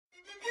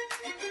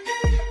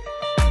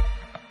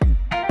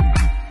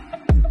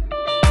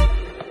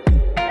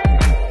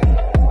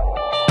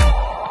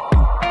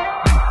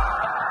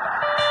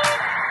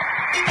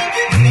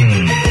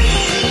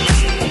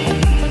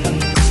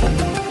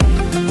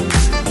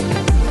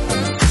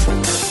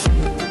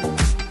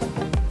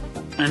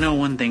know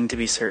one thing to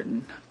be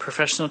certain.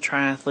 Professional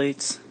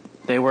triathletes,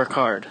 they work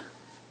hard.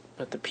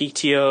 But the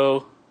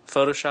PTO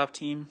Photoshop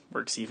team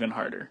works even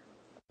harder.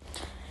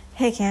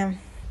 Hey, Cam.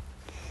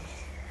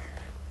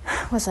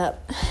 What's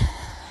up?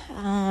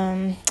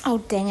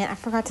 Oh, dang it. I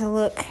forgot to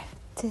look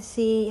to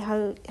see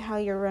how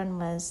your run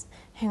was.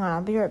 Hang on,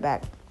 I'll be right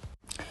back.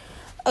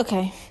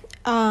 Okay.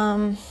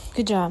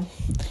 Good job.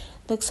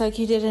 Looks like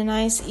you did a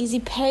nice,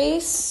 easy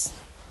pace.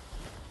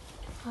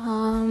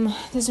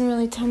 Doesn't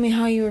really tell me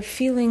how you were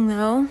feeling,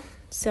 though.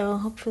 So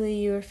hopefully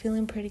you were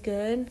feeling pretty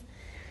good.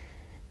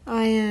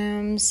 I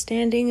am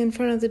standing in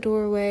front of the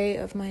doorway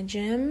of my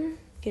gym,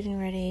 getting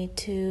ready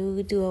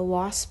to do a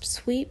wasp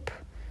sweep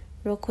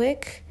real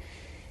quick.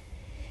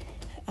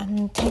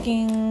 I'm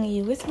taking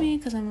you with me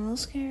because I'm a little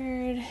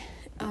scared.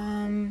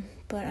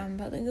 But I'm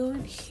about to go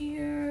in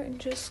here and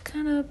just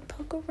kind of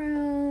poke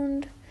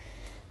around.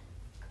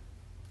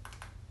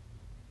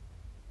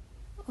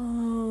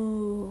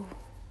 Oh.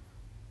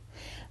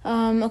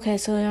 Okay,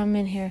 so I'm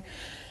in here.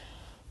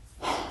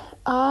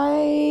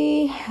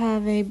 I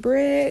have a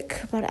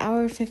brick, about an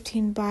hour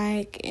 15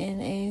 bike,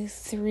 and a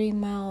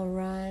 3-mile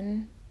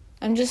run.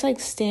 I'm just like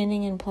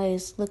standing in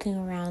place, looking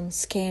around,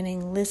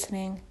 scanning,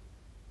 listening.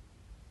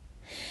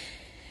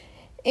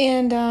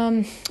 And,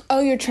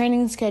 your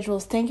training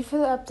schedules. Thank you for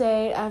the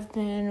update. I've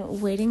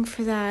been waiting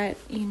for that,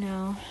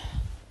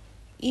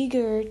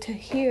 eager to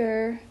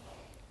hear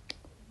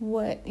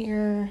what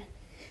you're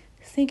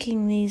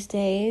thinking these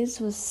days.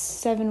 With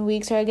 7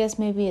 weeks, or I guess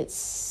maybe it's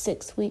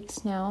 6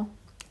 weeks now,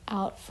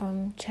 out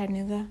from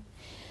Chattanooga.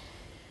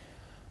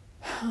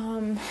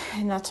 And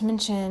not to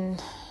mention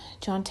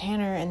John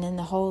Tanner and then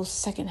the whole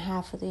second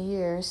half of the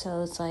year.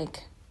 So it's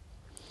like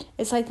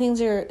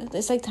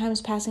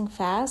time's passing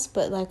fast,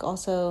 but like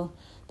also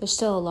there's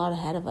still a lot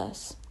ahead of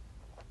us.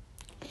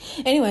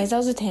 Anyways, that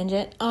was a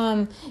tangent.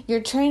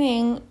 Your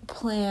training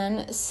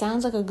plan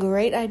sounds like a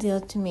great idea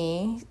to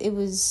me.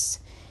 It's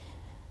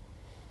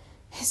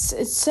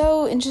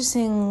so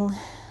interesting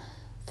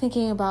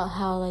thinking about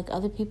how like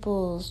other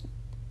people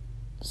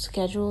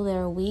schedule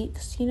their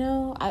weeks,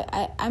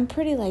 I'm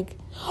pretty like,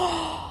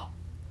 oh,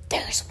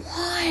 there's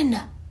one.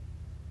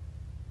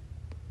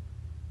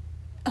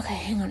 Okay,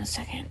 hang on a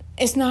second.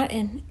 It's not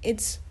in.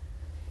 It's.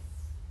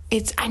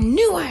 I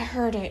knew I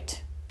heard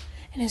it,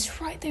 and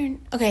it's right there.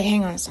 Okay,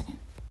 hang on a second.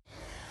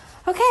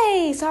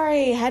 Okay,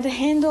 sorry, had to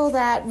handle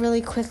that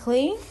really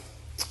quickly.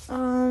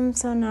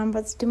 So now I'm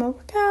about to do my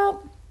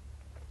workout.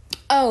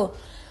 Oh,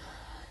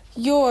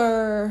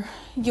 your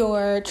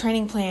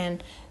training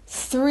plan.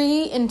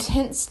 3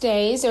 intense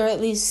days, or at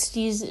least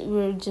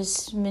we're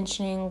just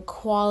mentioning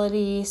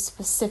quality,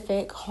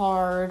 specific,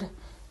 hard.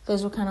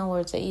 Those were kind of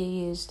words that you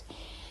used.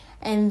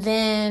 And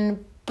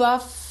then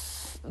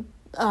buffered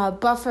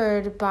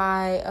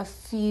by a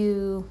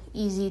few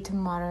easy to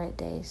moderate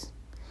days.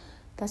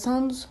 That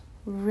sounds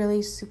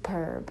really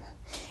superb.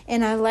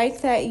 And I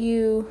like that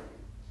you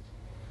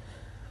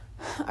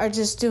are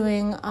just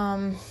doing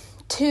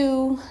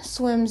 2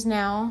 swims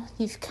now.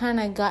 You've kind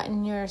of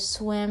gotten your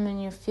swim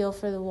and your feel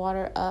for the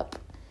water up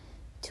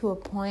to a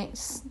point.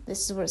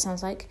 This is what it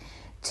sounds like.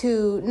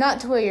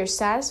 Not to where you're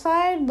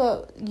satisfied,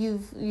 but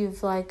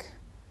you've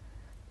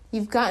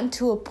gotten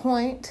to a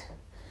point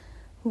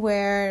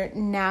where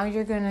now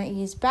you're going to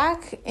ease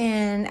back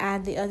and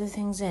add the other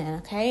things in,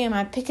 okay? Am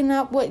I picking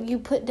up what you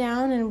put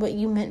down and what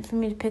you meant for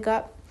me to pick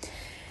up?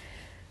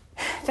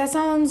 That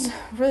sounds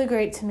really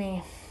great to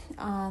me.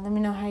 Let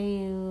me know how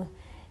you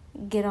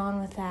get on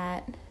with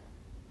that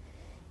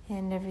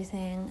and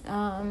everything.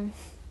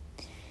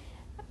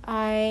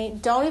 I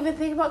don't even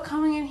think about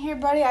coming in here,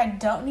 buddy. I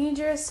don't need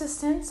your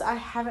assistance. I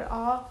have it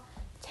all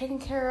taken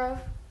care of.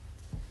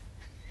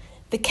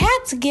 The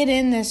cats get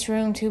in this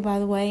room too, by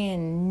the way,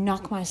 and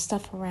knock my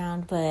stuff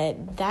around,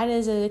 but that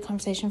is a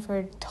conversation for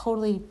a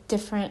totally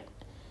different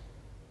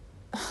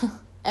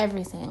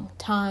everything.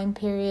 Time,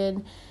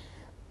 period,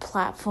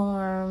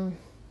 platform,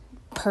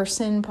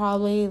 person,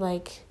 probably,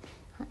 like,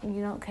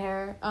 you don't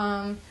care.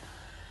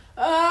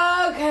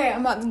 Okay,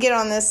 I'm about to get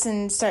on this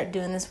and start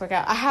doing this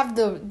workout. I have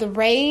the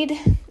Raid.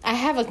 I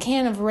have a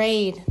can of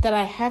Raid that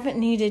I haven't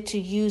needed to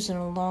use in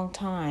a long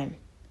time.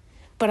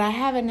 But I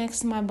have it next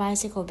to my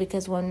bicycle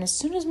because as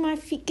soon as my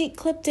feet get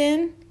clipped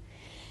in,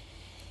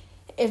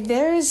 if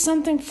there is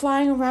something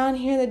flying around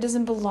here that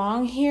doesn't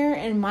belong here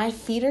and my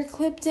feet are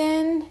clipped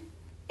in,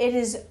 it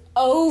is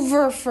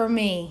over for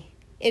me.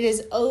 It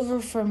is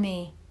over for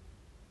me.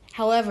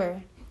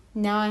 However,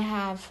 now I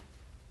have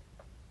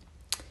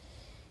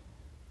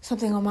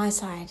something on my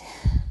side.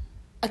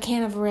 A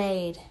can of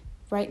Raid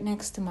right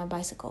next to my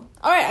bicycle.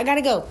 All right, I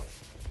gotta go.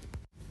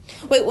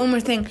 Wait, one more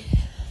thing.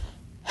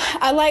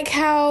 I like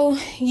how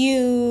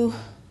you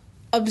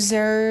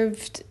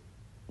observed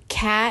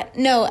cat.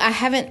 No, I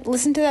haven't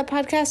listened to that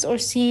podcast or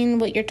seen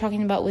what you're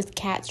talking about with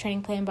Kat's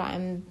training plan, but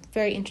I'm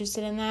very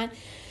interested in that.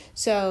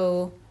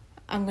 So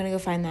I'm going to go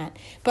find that.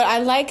 But I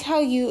like how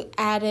you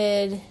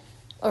added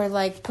or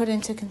like put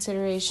into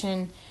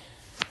consideration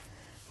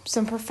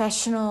some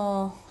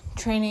professional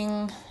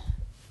training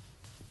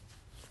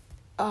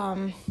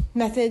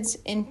methods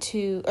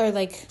into, or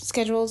like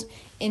schedules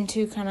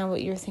into kind of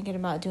what you're thinking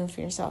about doing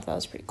for yourself. That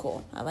was pretty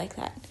cool. I like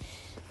that.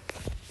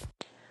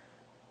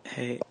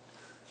 Hey,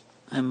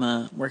 I'm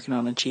working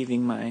on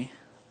achieving my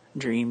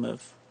dream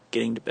of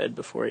getting to bed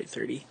before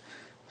 8:30.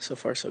 So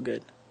far, so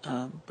good.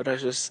 But I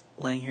was just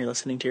laying here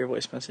listening to your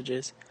voice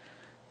messages,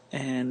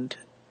 and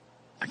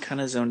I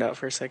kind of zoned out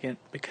for a second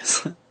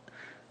because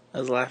I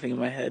was laughing in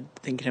my head,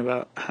 thinking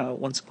about how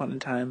once upon a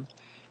time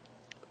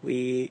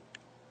we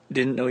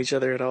didn't know each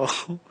other at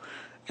all,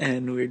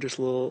 and we were just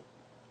little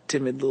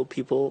timid little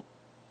people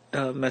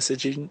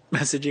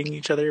messaging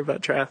each other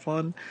about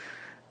triathlon,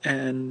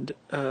 and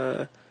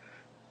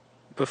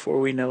before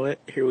we know it,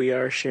 here we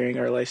are sharing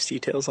our life's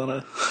details on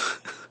a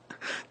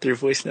through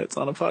voice notes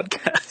on a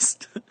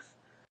podcast.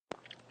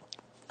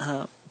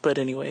 But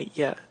anyway,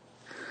 yeah.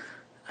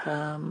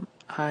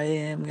 I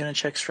am gonna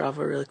check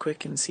Strava really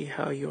quick and see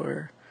how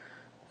your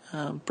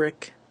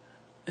brick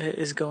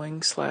is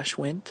going /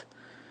 went.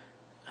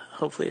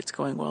 Hopefully it's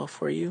going well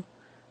for you,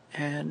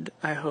 and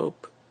I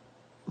hope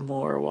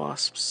more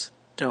wasps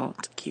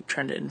don't keep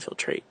trying to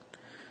infiltrate.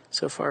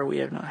 So far we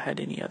have not had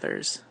any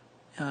others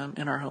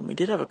in our home. We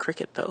did have a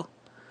cricket though,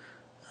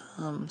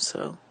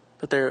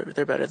 but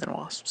they're better than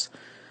wasps.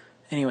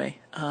 Anyway,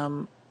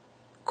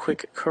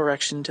 quick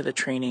correction to the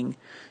training.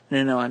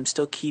 No, I'm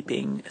still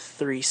keeping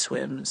 3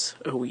 swims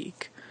a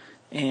week,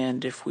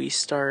 and if we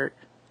start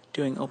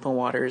doing open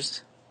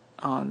waters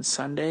on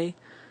Sunday,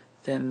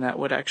 then that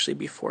would actually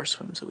be 4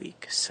 swims a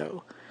week.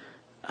 So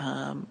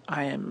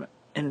I am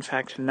in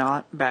fact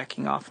not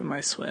backing off in my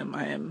swim.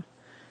 I am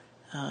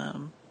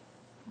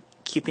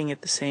keeping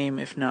it the same,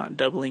 if not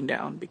doubling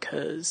down,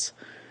 because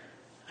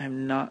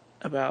I'm not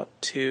about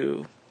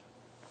to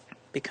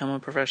become a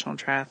professional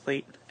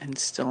triathlete and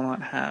still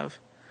not have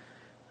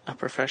a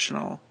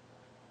professional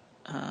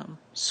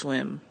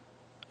swim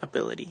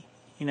ability.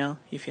 You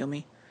feel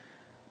me?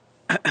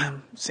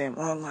 Sam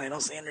Long,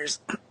 Lionel Sanders.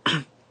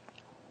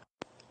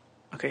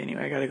 Okay,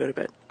 anyway, I gotta go to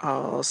bed.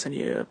 I'll send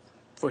you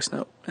a voice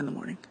note in the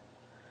morning.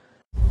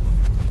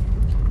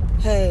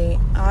 Hey,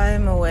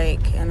 I'm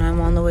awake and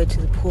I'm on the way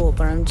to the pool,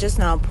 but I'm just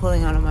now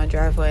pulling out of my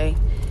driveway.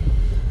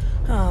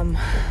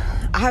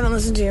 I haven't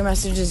listened to your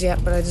messages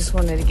yet, but I just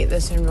wanted to get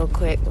this in real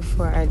quick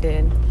before I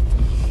did.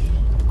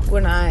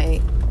 When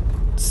I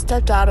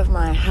stepped out of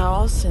my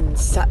house and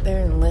sat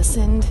there and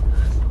listened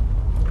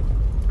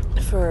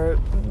for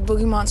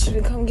Boogie Monster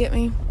to come get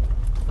me,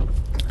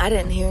 I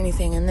didn't hear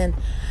anything, and then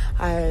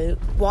I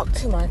walked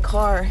to my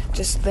car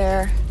just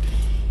there,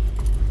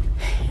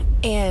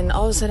 and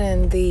all of a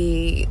sudden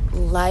the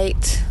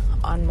light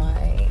on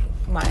my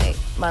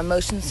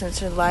motion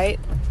sensor light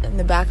in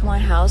the back of my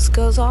house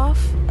goes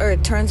off, or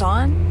it turns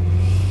on,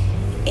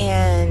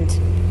 and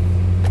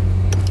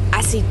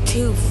I see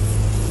two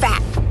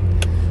fat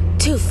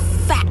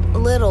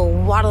little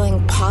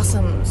waddling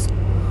possums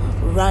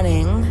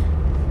running.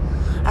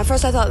 At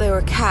first I thought they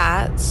were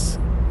cats,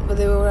 but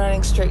they were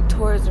running straight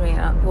towards me.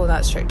 Well,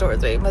 not straight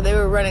towards me, but they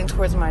were running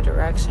towards my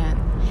direction.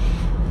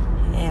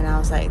 And I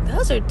was like,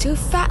 those are 2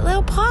 fat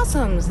little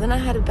possums. Then I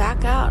had to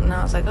back out, and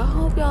I was like, I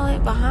hope y'all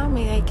ain't behind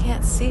me. They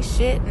can't see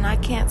shit, and I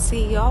can't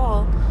see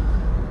y'all.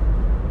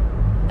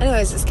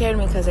 Anyways, it scared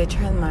me because they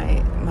turned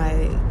my...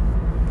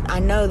 I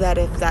know that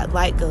if that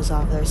light goes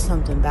off, there's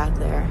something back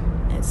there.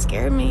 And it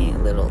scared me a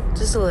little,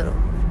 just a little.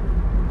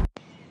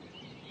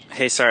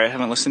 Hey, sorry, I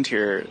haven't listened to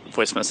your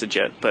voice message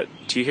yet, but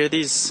do you hear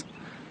these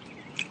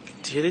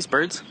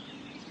birds?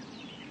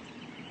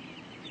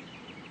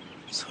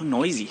 So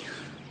noisy.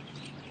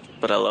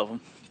 But I love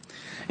them.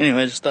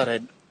 Anyway, I just thought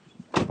I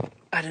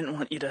didn't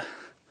want you to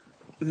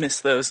miss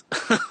those.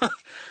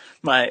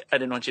 I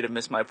didn't want you to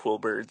miss my pool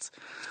birds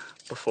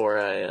before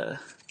I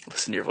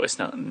listen to your voice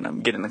note, and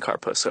I'm getting in the car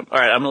post. So, all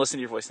right, I'm gonna listen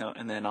to your voice note,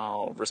 and then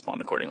I'll respond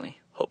accordingly,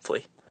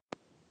 hopefully.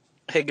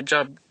 Hey, good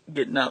job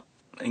getting up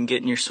and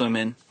getting your swim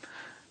in,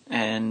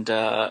 and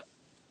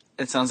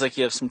it sounds like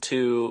you have some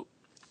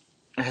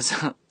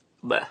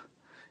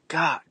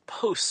God,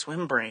 post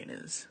swim brain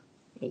is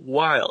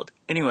wild.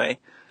 Anyway.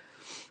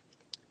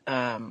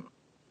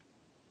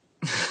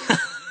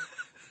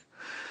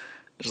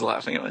 Just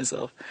laughing at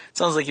myself. It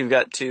sounds like you've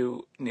got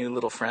 2 new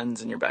little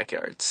friends in your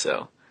backyard,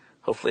 so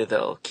hopefully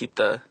they'll keep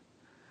the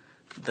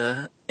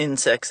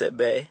insects at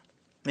bay.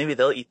 Maybe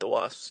they'll eat the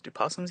wasps. Do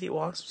possums eat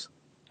wasps?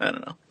 I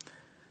don't know.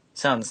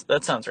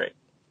 That sounds right.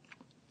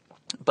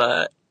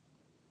 But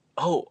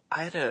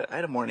I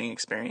had a morning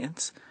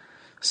experience.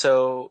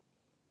 So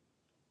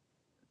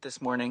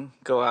this morning,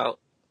 go out,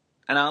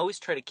 and I always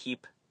try to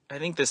keep. I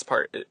think this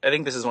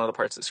is one of the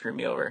parts that screw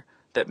me over,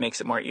 that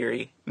makes it more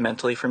eerie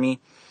mentally for me,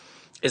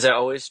 is I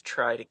always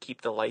try to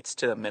keep the lights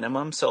to a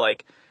minimum. So,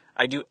 like,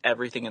 I do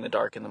everything in the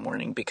dark in the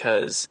morning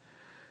because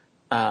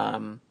I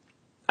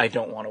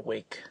don't want to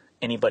wake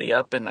anybody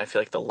up, and I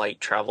feel like the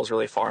light travels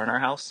really far in our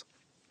house.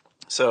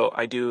 So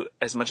I do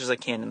as much as I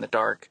can in the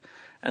dark,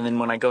 and then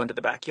when I go into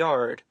the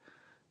backyard,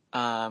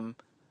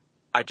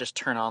 I just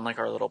turn on, like,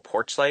 our little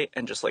porch light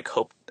and just, like,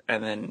 hope,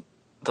 and then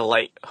the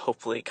light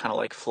hopefully kind of,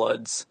 like,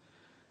 floods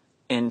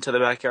into the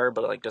backyard,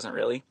 but, like, doesn't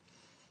really.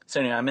 So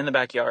anyway, I'm in the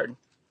backyard,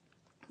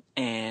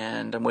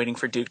 and I'm waiting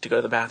for Duke to go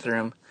to the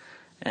bathroom,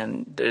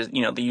 and there's,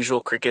 the usual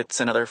crickets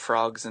and other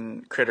frogs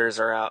and critters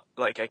are out,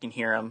 like I can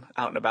hear them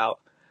out and about,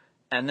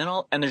 and then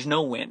and there's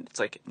no wind. It's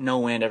like no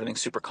wind,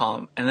 everything's super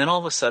calm, and then all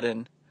of a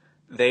sudden,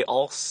 they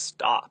all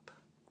stop,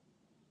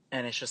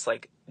 and it's just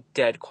like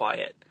dead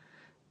quiet,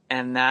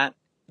 and that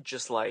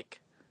just like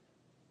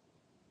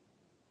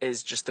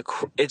is just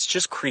it's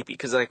just creepy,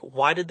 because like,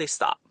 why did they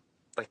stop?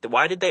 Like,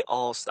 why did they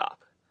all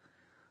stop?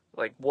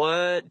 Like,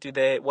 what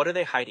are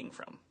they hiding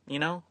from?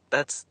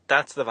 That's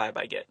the vibe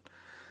I get.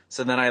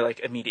 So then I like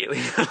immediately,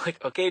 I'm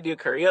like, okay,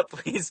 Duke, hurry up,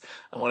 please.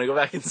 I want to go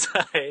back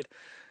inside.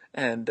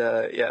 And,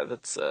 yeah,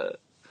 that's a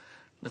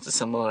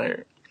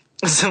similar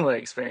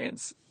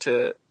experience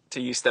to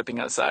you stepping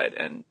outside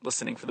and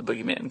listening for the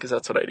boogeyman, because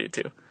that's what I do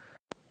too.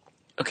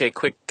 Okay,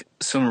 quick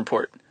swim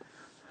report.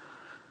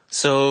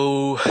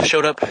 So,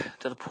 showed up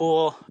to the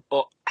pool.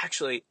 Well,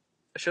 actually,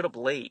 I showed up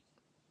late.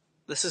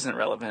 This isn't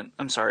relevant.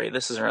 I'm sorry,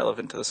 this isn't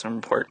relevant to the swim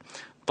report.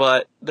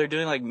 But they're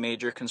doing like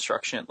major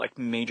construction, like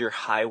major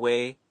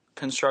highway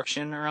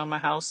construction around my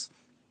house.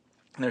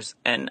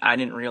 And I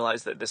didn't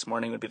realize that this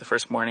morning would be the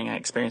first morning I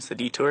experienced the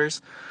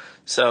detours.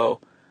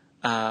 So,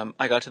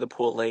 I got to the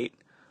pool late.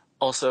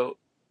 Also,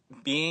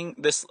 I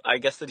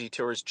guess the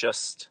detours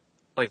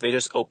they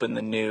just opened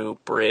the new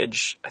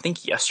bridge, I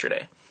think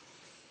yesterday.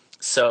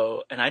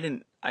 So, and I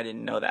didn't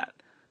know that.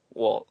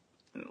 Well,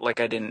 like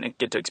I didn't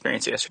get to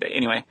experience it yesterday.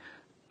 Anyway,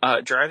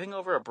 driving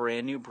over a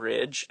brand new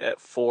bridge at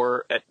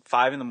 5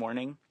 in the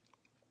morning,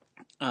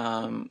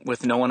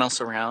 with no one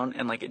else around,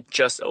 and like it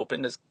just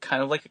opened, is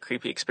kind of like a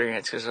creepy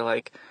experience, because they're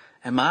like,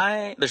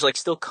 there's like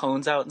still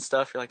cones out and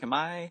stuff. You're like, am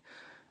I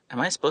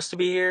supposed to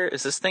be here?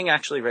 Is this thing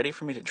actually ready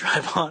for me to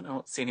drive on? I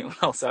don't see anyone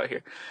else out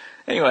here.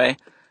 Anyway,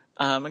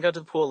 I got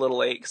to the pool a little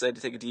late because I had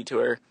to take a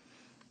detour,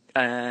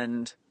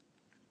 and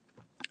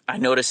I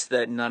noticed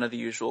that none of the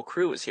usual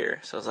crew was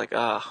here. So I was like,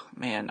 oh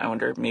man, I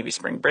wonder, maybe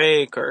spring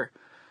break, or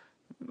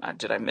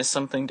did I miss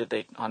something?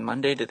 On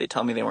Monday, did they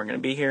tell me they weren't going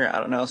to be here? I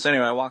don't know. So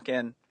anyway, I walk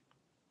in,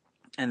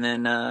 and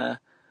then,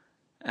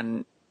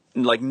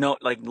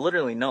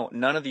 literally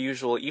none of the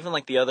usual, even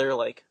like the other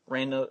like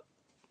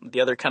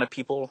the other kind of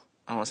people,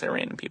 I don't want to say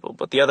random people,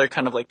 but the other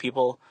kind of like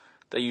people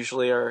that I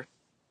usually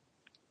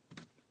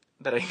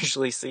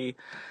see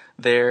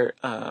there,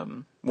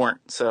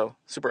 weren't. So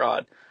super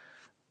odd.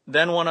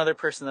 Then one other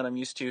person that I'm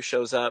used to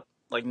shows up,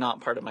 like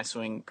not part of my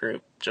swimming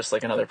group, just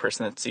like another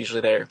person that's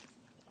usually there.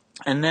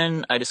 And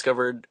then I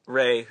discovered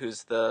Ray,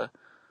 who's the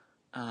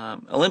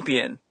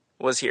Olympian,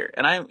 was here,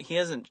 and he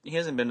hasn't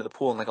been to the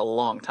pool in like a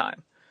long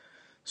time.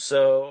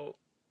 So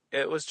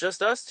it was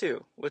just us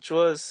two, which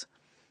was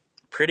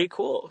pretty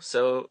cool.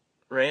 So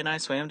Ray and I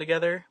swam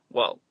together.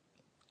 Well,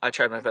 I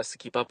tried my best to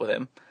keep up with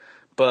him,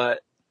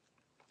 but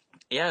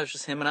yeah, it was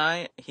just him and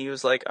I. He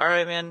was like, all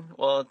right, man,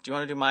 well, do you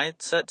want to do my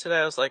set today?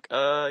 I was like,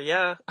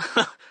 yeah,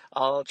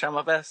 I'll try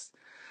my best.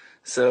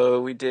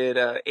 So we did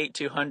 8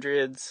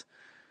 200s,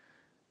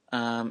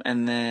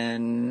 and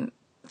then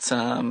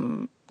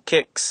some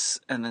kicks,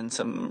 and then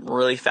some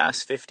really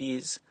fast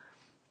 50s,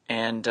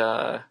 and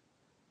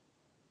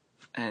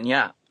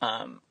yeah,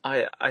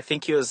 I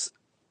think he was,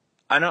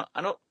 I don't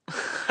I don't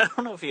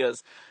know if he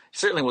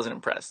certainly wasn't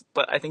impressed,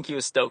 but I think he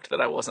was stoked that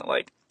I wasn't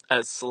like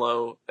as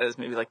slow as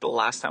maybe like the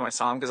last time I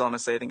saw him, because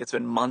honestly I think it's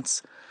been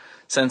months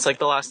since like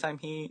the last time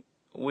we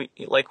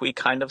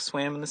kind of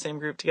swam in the same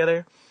group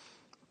together.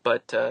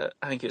 But I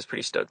think he was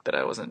pretty stoked that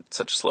I wasn't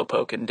such a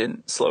slowpoke and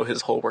didn't slow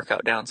his whole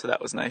workout down, so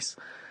that was nice.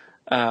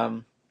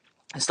 I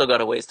still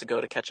got a ways to go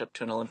to catch up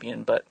to an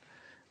Olympian, but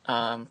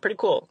pretty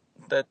cool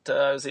that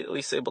I was at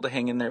least able to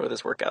hang in there with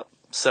his workout.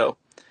 So,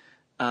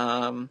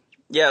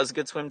 yeah, it was a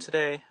good swim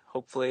today.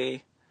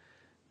 Hopefully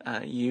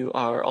you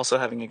are also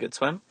having a good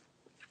swim.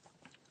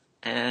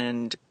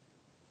 And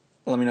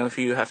let me know if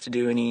you have to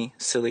do any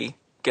silly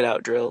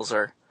get-out drills,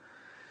 or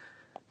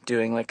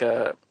doing like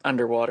a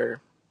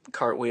underwater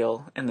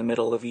cartwheel in the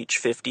middle of each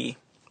 50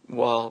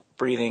 while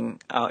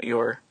breathing out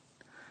your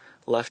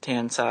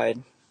left-hand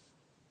side,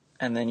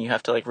 and then you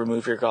have to like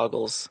remove your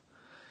goggles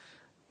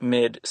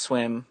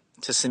mid-swim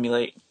to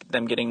simulate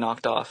them getting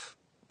knocked off,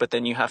 but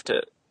then you have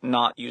to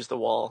not use the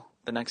wall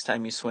the next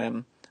time you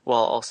swim,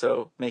 while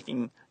also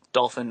making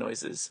dolphin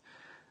noises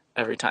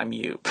every time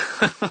you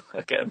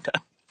okay, I'm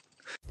done.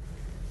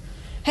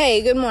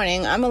 Hey, good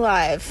morning. I'm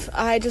alive.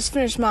 I just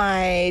finished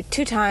my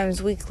 2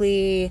 times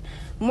weekly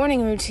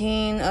morning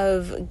routine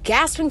of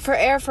gasping for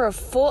air for a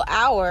full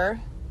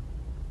hour.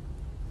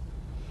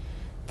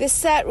 This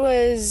set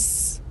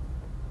was,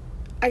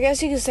 I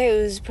guess you could say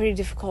it was pretty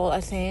difficult,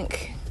 I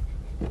think.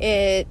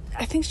 I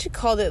think she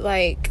called it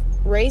like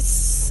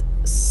race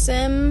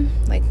simulation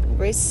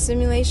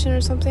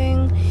or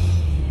something.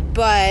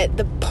 But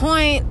the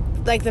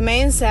point, like the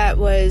main set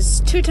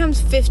was 2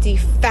 times 50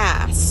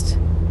 fast,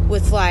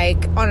 with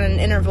like on an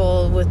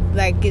interval with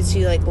that gives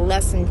you like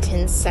less than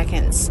 10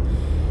 seconds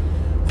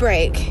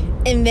break,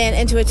 and then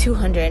into a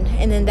 200,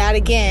 and then that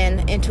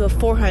again into a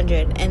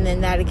 400, and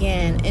then that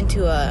again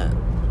into a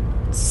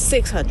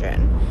 600.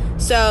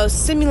 So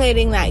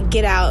simulating that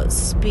get out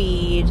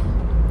speed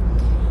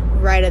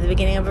right at the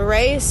beginning of a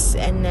race,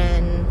 and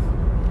then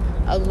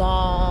a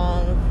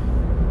long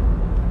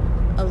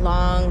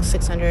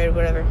 600,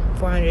 whatever,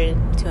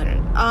 400, 200.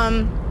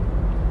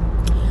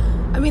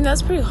 I mean,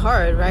 that's pretty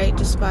hard, right?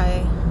 Just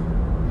by...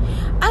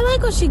 I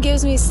like when she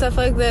gives me stuff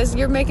like this.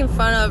 You're making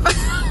fun of,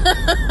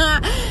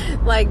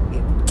 like,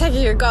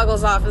 taking your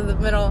goggles off in the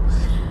middle.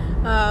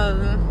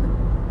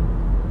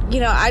 You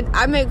know,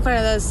 I make fun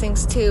of those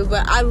things too,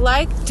 but I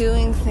like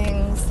doing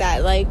things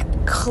that,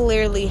 like,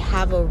 clearly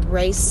have a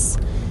race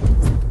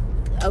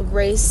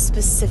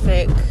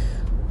specific,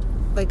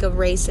 like a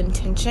race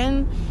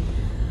intention.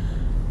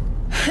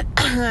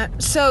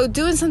 So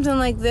doing something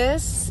like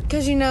this,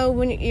 because you know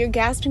when you're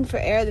gasping for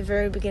air at the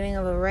very beginning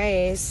of a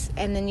race,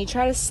 and then you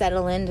try to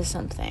settle into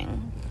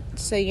something,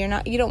 so you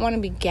don't want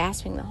to be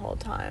gasping the whole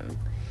time.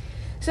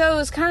 So it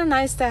was kind of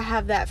nice to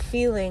have that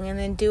feeling and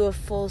then do a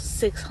full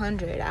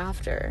 600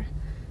 after.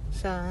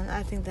 So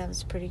I think that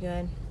was pretty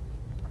good.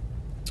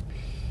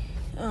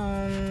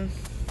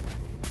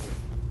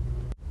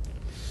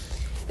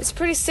 It's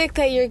pretty sick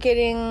that you're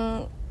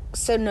getting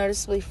so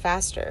noticeably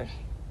faster.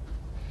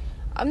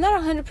 I'm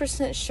not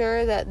 100%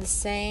 sure that the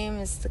same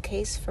is the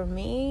case for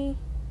me.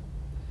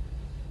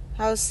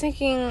 I was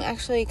thinking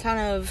actually kind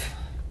of,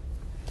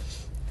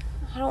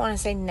 I don't want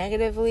to say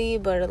negatively,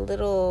 but a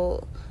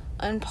little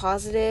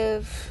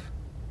unpositive,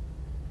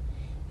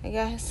 I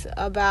guess,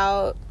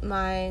 about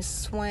my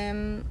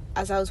swim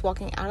as I was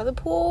walking out of the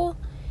pool.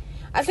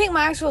 I think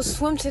my actual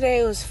swim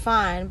today was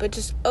fine, but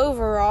just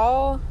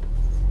overall,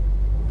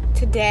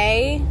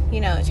 today,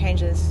 you know, it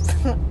changes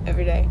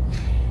every day.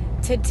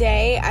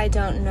 Today, I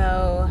don't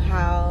know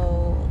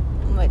how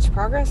much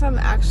progress I'm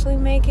actually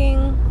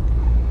making.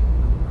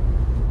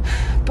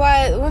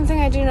 But one thing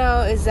I do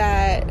know is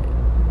that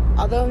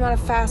although I'm not a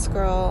fast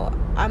girl,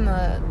 I'm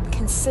a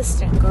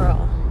consistent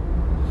girl.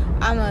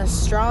 I'm a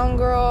strong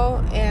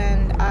girl,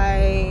 and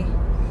I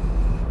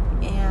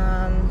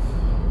am,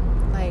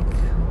 like,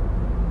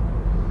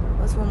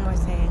 what's one more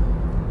thing?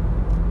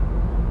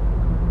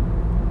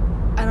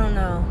 I don't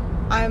know.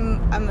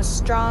 I'm a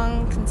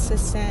strong,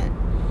 consistent,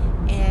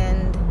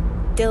 and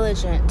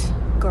diligent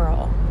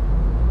girl,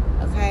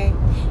 okay?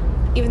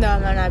 Even though I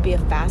might not be a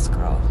fast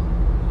girl.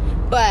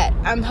 But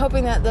I'm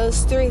hoping that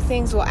those three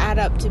things will add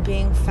up to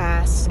being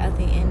fast at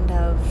the end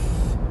of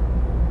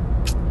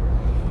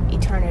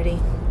eternity.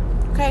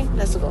 Okay?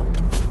 That's the goal.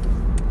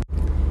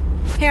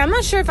 Hey, I'm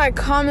not sure if I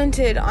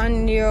commented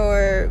on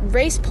your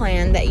race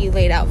plan that you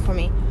laid out for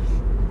me.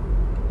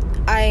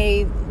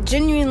 I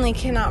genuinely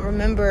cannot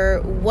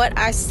remember what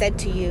I said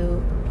to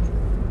you.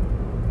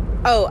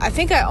 Oh, I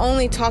think I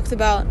only talked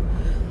about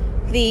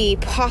the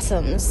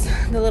possums,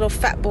 the little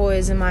fat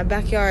boys in my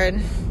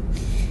backyard.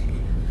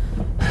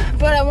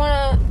 But I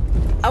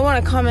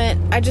want to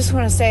comment. I just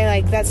want to say,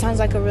 like, that sounds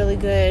like a really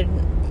good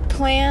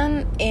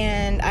plan,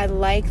 and I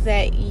like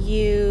that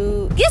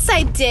you... Yes,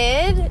 I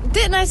did.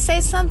 Didn't I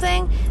say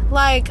something?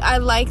 Like, I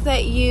like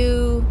that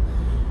you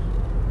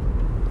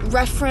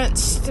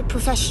referenced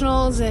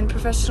professionals,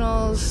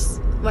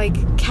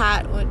 like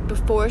Kat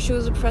before she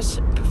was a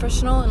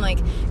professional, and like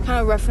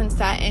kind of reference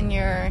that in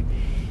your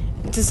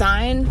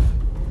design.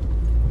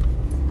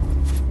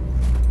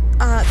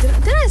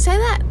 Did I say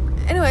that?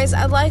 Anyways,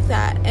 I like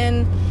that,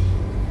 and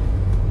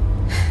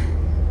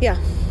yeah.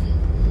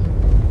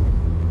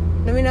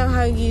 Let me know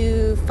how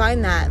you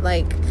find that,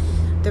 like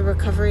the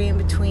recovery in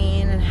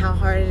between, and how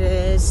hard it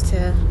is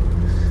to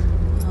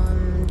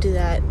do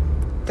that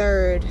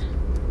third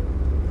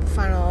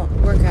final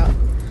workout.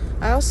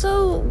 I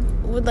also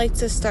would like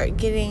to start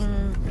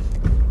getting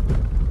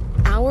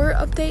hour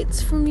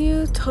updates from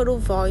you, total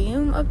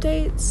volume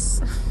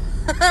updates,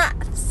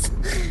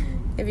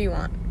 if you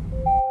want.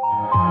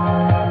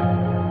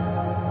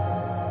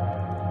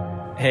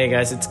 Hey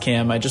guys, it's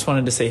Cam. I just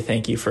wanted to say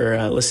thank you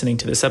for listening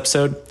to this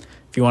episode.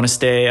 If you want to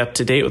stay up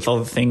to date with all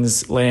the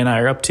things Leigh and I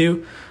are up to,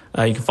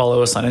 you can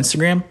follow us on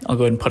Instagram. I'll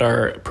go ahead and put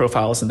our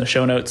profiles in the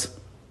show notes.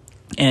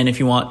 And if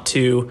you want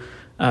to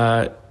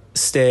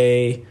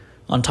stay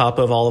on top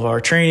of all of our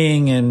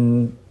training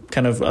and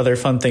kind of other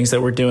fun things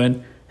that we're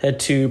doing, head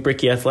to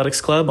Bricky Athletics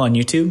Club on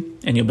YouTube,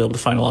 and you'll be able to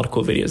find a lot of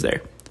cool videos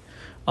there.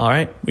 All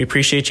right. We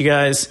appreciate you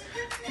guys.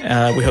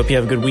 We hope you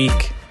have a good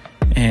week,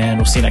 and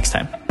we'll see you next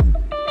time.